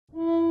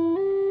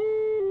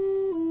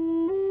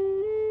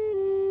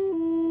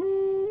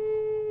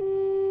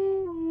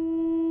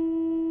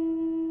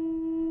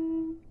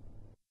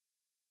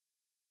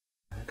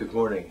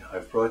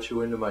brought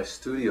you into my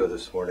studio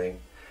this morning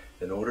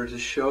in order to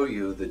show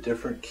you the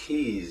different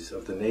keys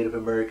of the Native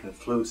American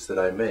flutes that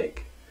I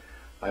make.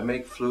 I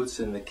make flutes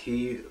in the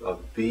key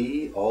of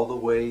B all the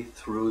way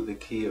through the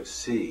key of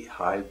C,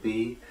 high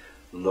B,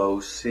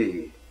 low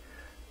C.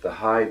 The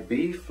high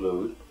B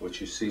flute, which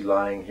you see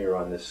lying here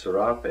on this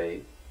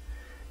serape,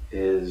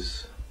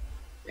 is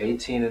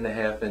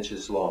 18.5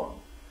 inches long.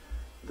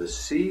 The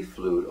C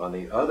flute on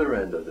the other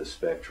end of the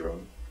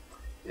spectrum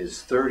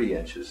is 30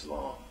 inches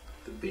long.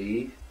 The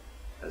B,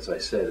 as I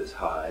said, is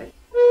high,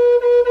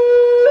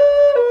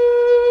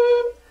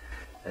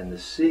 and the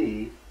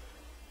C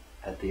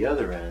at the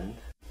other end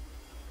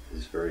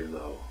is very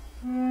low.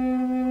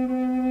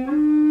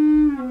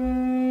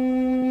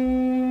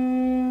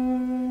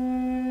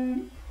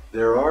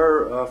 There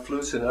are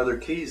flutes in other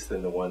keys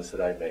than the ones that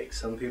I make.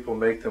 Some people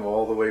make them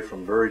all the way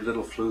from very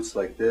little flutes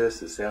like this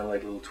that sound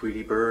like little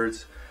Tweety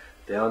birds,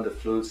 down to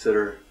flutes that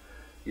are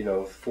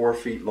 4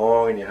 feet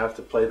long, and you have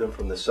to play them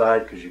from the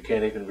side because you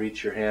can't even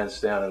reach your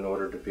hands down in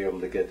order to be able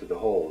to get to the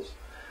holes.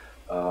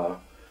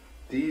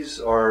 These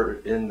are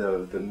in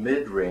the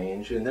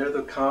mid-range, and they're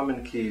the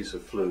common keys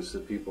of flutes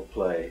that people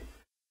play.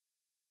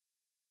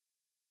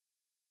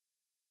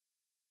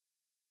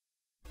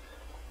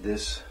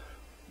 This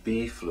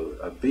B flute.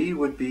 A B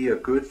would be a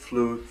good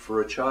flute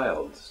for a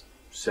child,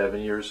 7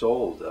 years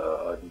old.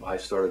 I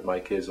started my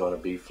kids on a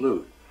B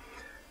flute.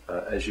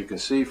 As you can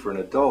see, for an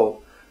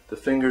adult, the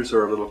fingers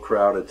are a little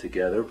crowded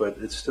together, but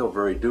it's still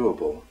very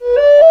doable.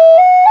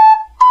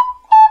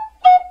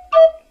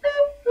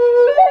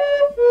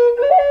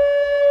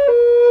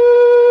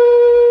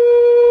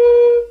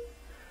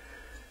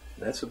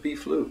 That's a B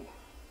flute.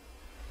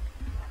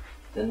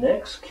 The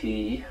next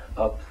key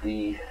up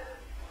the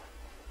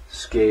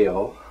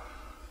scale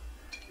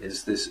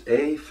is this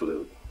A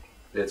flute.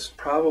 It's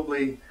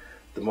probably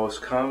the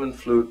most common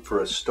flute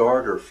for a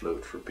starter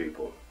flute for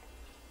people.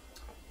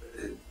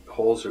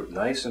 Holes are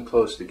nice and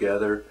close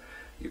together.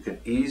 You can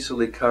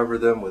easily cover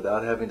them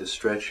without having to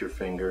stretch your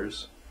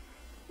fingers.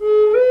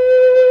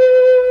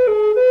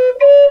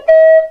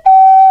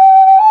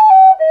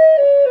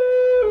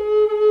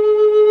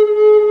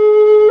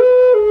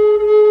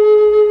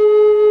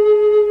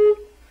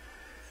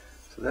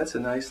 So that's a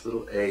nice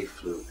little A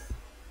flute.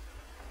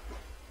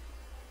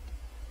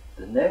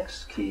 The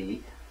next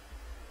key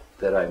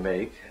that I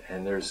make,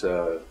 and there's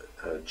a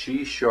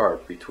G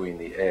sharp between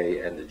the A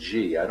and the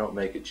G. I don't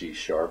make a G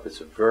sharp.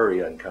 It's a very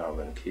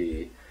uncommon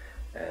key,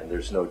 and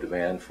there's no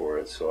demand for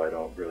it, so I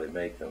don't really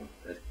make them,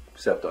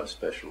 except on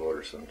special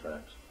order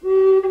sometimes.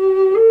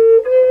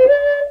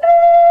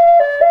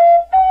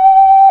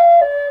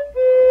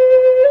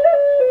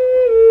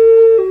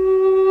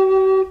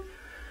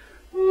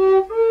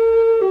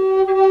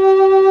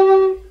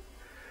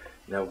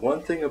 Now,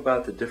 one thing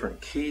about the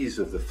different keys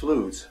of the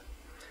flutes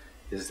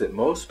is that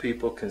most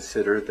people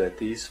consider that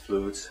these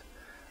flutes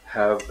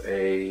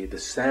the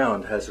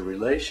sound has a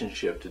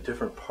relationship to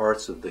different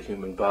parts of the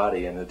human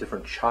body and the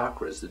different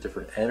chakras, the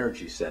different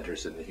energy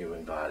centers in the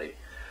human body.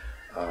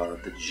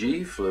 The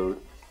G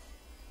flute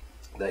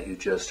that you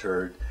just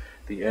heard,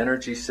 the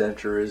energy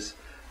center is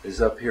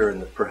up here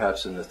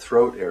perhaps in the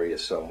throat area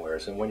somewhere.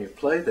 And when you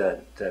play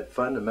that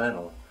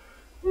fundamental,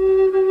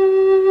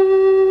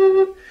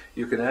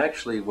 you can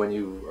actually, when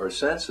you are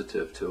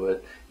sensitive to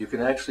it, you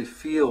can actually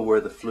feel where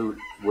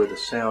the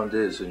sound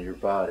is in your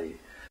body.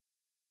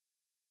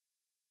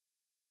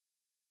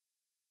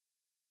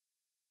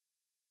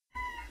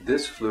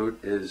 This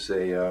flute is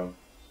an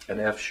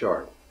F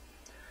sharp.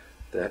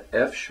 That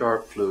F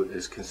sharp flute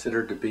is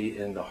considered to be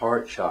in the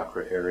heart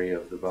chakra area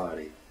of the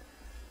body.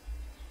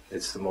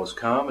 It's the most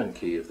common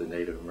key of the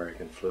Native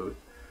American flute.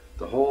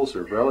 The holes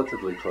are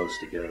relatively close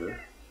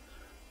together.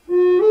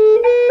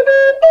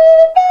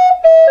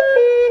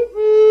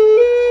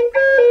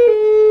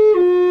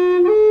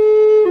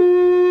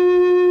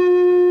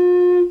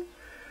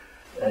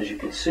 As you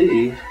can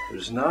see,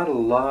 there's not a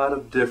lot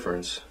of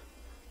difference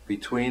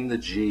between the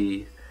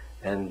G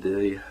and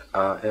the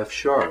F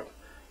sharp.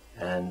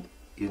 And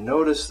you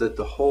notice that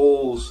the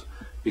holes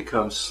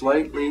become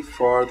slightly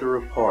farther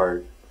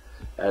apart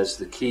as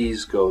the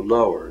keys go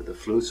lower. The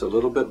flute's a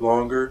little bit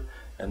longer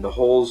and the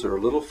holes are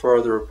a little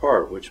farther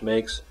apart, which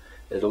makes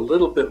it a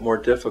little bit more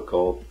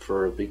difficult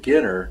for a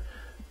beginner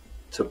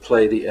to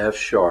play the F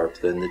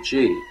sharp than the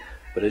G.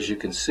 But as you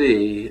can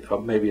see,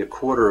 maybe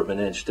 1/4 of an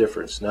inch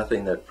difference,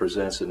 nothing that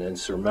presents an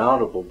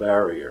insurmountable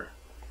barrier.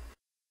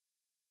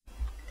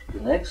 The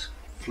next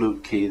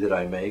flute key that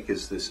I make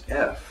is this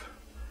F.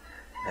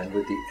 And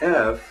with the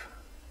F,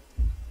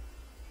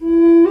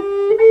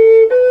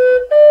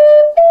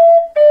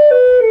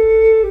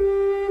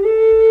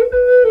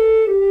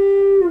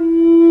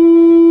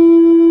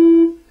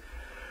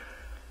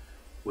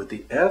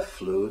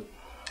 flute,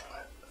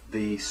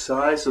 the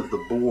size of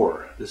the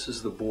bore, this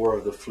is the bore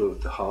of the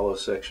flute, the hollow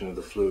section of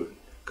the flute,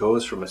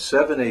 goes from a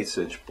 7/8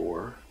 inch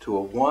bore to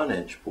a 1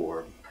 inch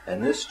bore.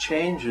 And this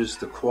changes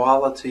the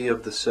quality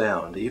of the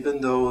sound,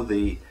 even though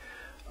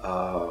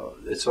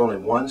it's only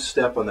one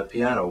step on the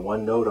piano,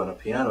 one note on a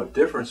piano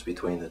difference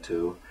between the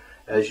two.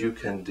 as you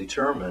can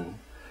determine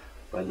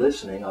by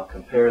listening, I'll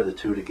compare the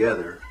two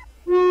together.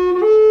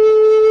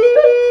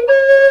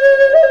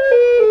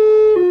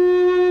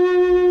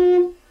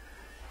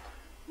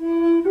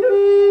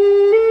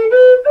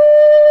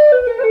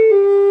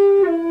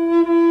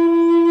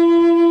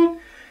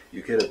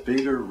 You get a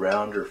bigger,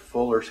 rounder,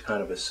 fuller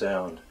kind of a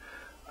sound.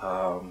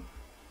 A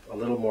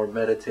little more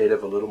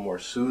meditative, a little more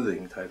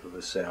soothing type of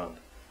a sound.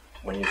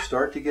 When you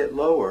start to get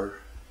lower,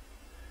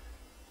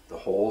 the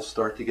holes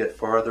start to get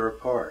farther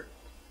apart.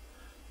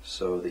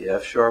 So the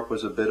F sharp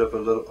was a bit of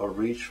a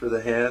reach for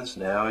the hands.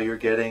 Now you're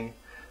getting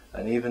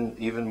an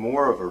even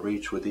more of a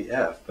reach with the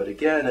F. But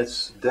again,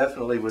 it's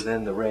definitely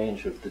within the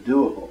range of the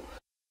doable.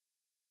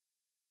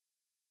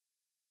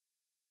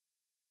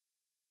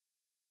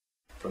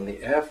 From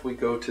the F we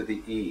go to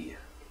the E.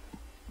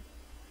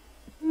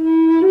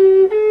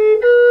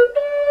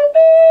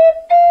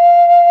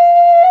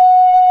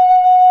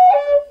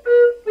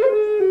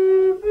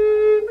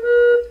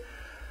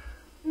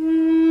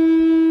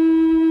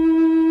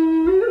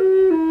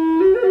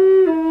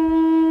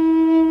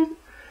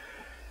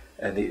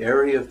 And the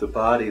area of the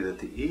body that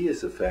the E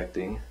is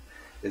affecting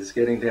is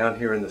getting down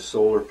here in the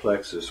solar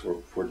plexus.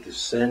 We're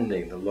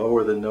descending. The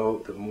lower the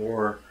note, the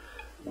more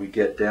we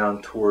get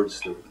down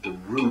towards the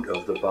root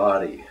of the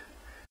body.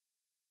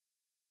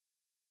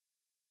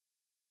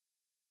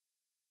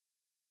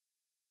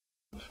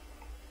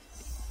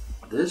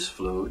 This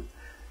flute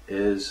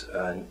is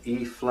an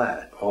E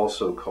flat,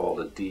 also called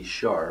a D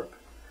sharp,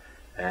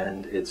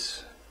 and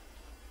it's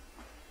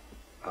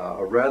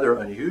a rather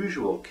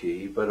unusual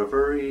key, but a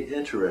very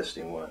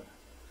interesting one.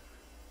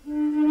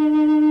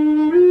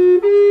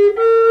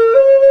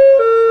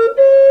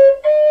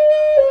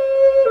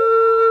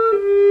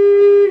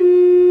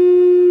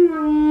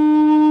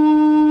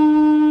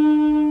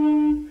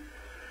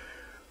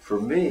 For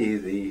me,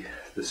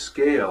 the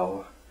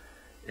scale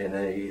in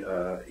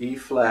a E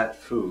flat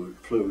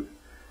flute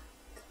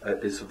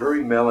is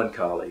very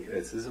melancholy.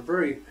 This is a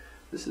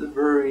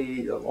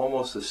very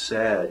almost a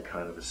sad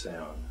kind of a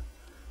sound.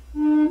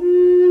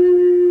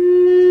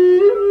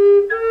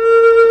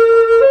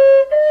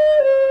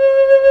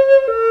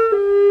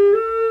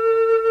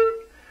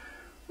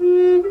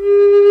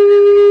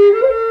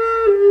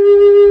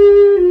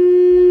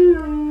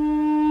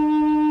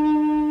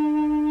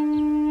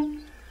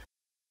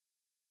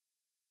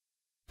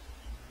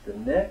 The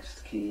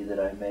next key that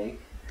I make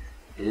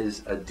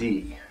is a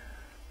D,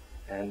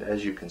 and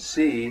as you can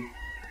see,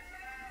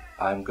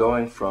 I'm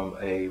going from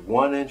a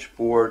 1-inch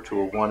bore to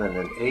a 1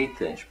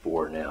 1/8 inch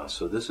bore now.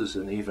 So this is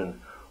an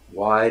even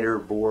wider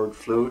bored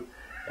flute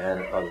and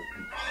a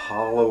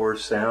hollower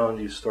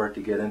sound. You start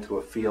to get into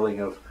a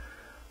feeling of,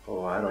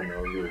 oh, I don't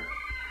know, you're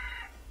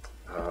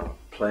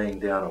playing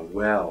down a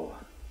well.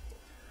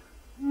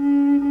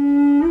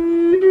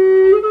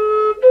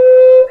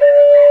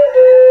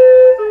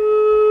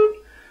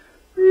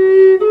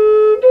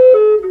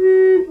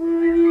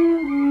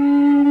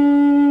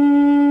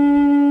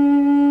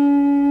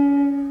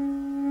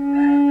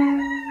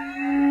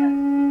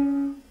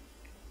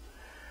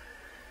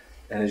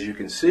 And as you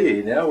can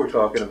see, now we're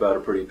talking about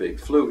a pretty big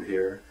flute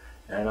here,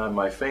 and on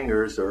my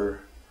fingers are,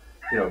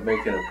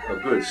 making a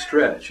good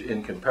stretch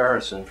in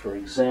comparison, for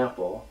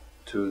example,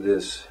 to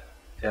this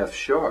F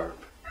sharp.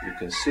 You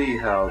can see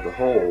how the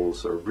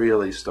holes are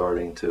really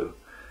starting to,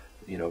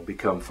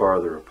 become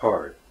farther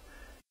apart.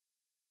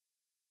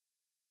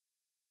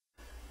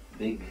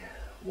 Big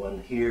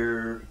one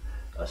here,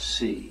 a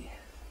C,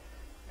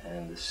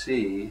 and the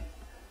C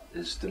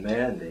is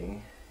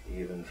demanding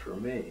even for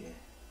me.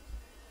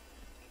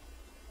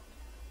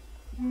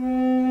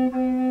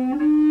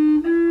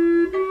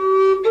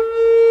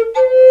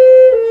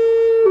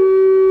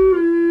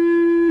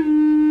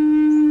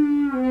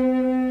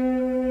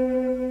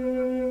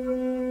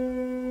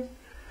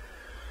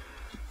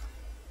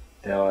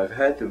 Now I've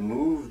had to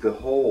move the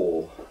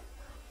hole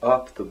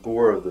up the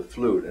bore of the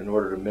flute in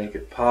order to make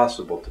it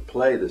possible to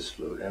play this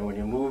flute. And when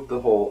you move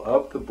the hole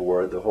up the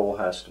bore, the hole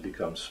has to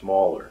become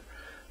smaller.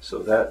 So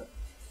that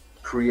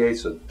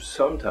creates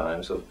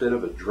sometimes a bit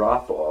of a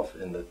drop-off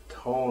in the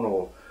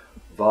tonal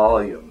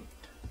volume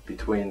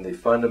between the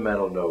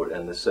fundamental note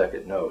and the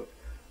second note.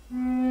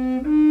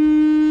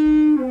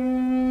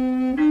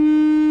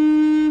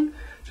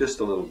 Just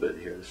a little bit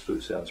here. This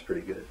flute sounds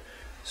pretty good.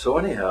 So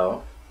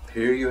anyhow,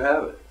 here you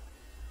have it.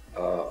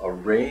 A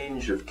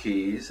range of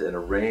keys and a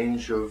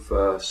range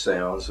of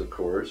sounds, of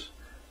course,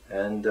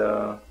 and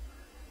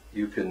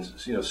you can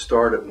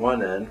start at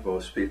one end,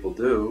 most people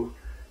do,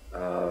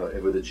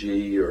 with a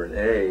G or an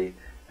A,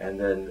 and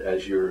then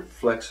as your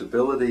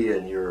flexibility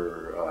and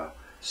your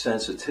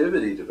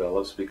sensitivity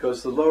develops,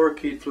 because the lower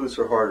keyed flutes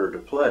are harder to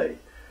play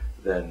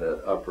than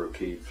the upper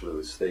keyed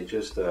flutes. They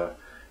just a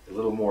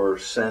little more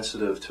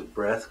sensitive to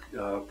breath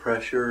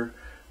pressure.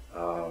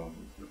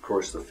 Of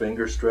course, the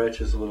finger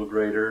stretch is a little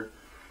greater.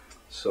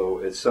 So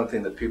it's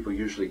something that people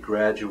usually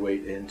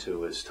graduate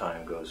into as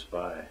time goes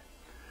by.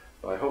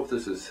 I hope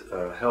this has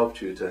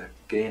helped you to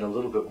gain a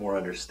little bit more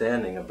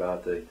understanding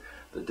about the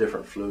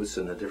different flutes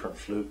and the different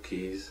flute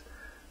keys.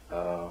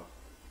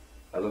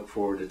 I look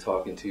forward to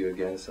talking to you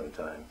again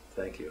sometime.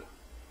 Thank you.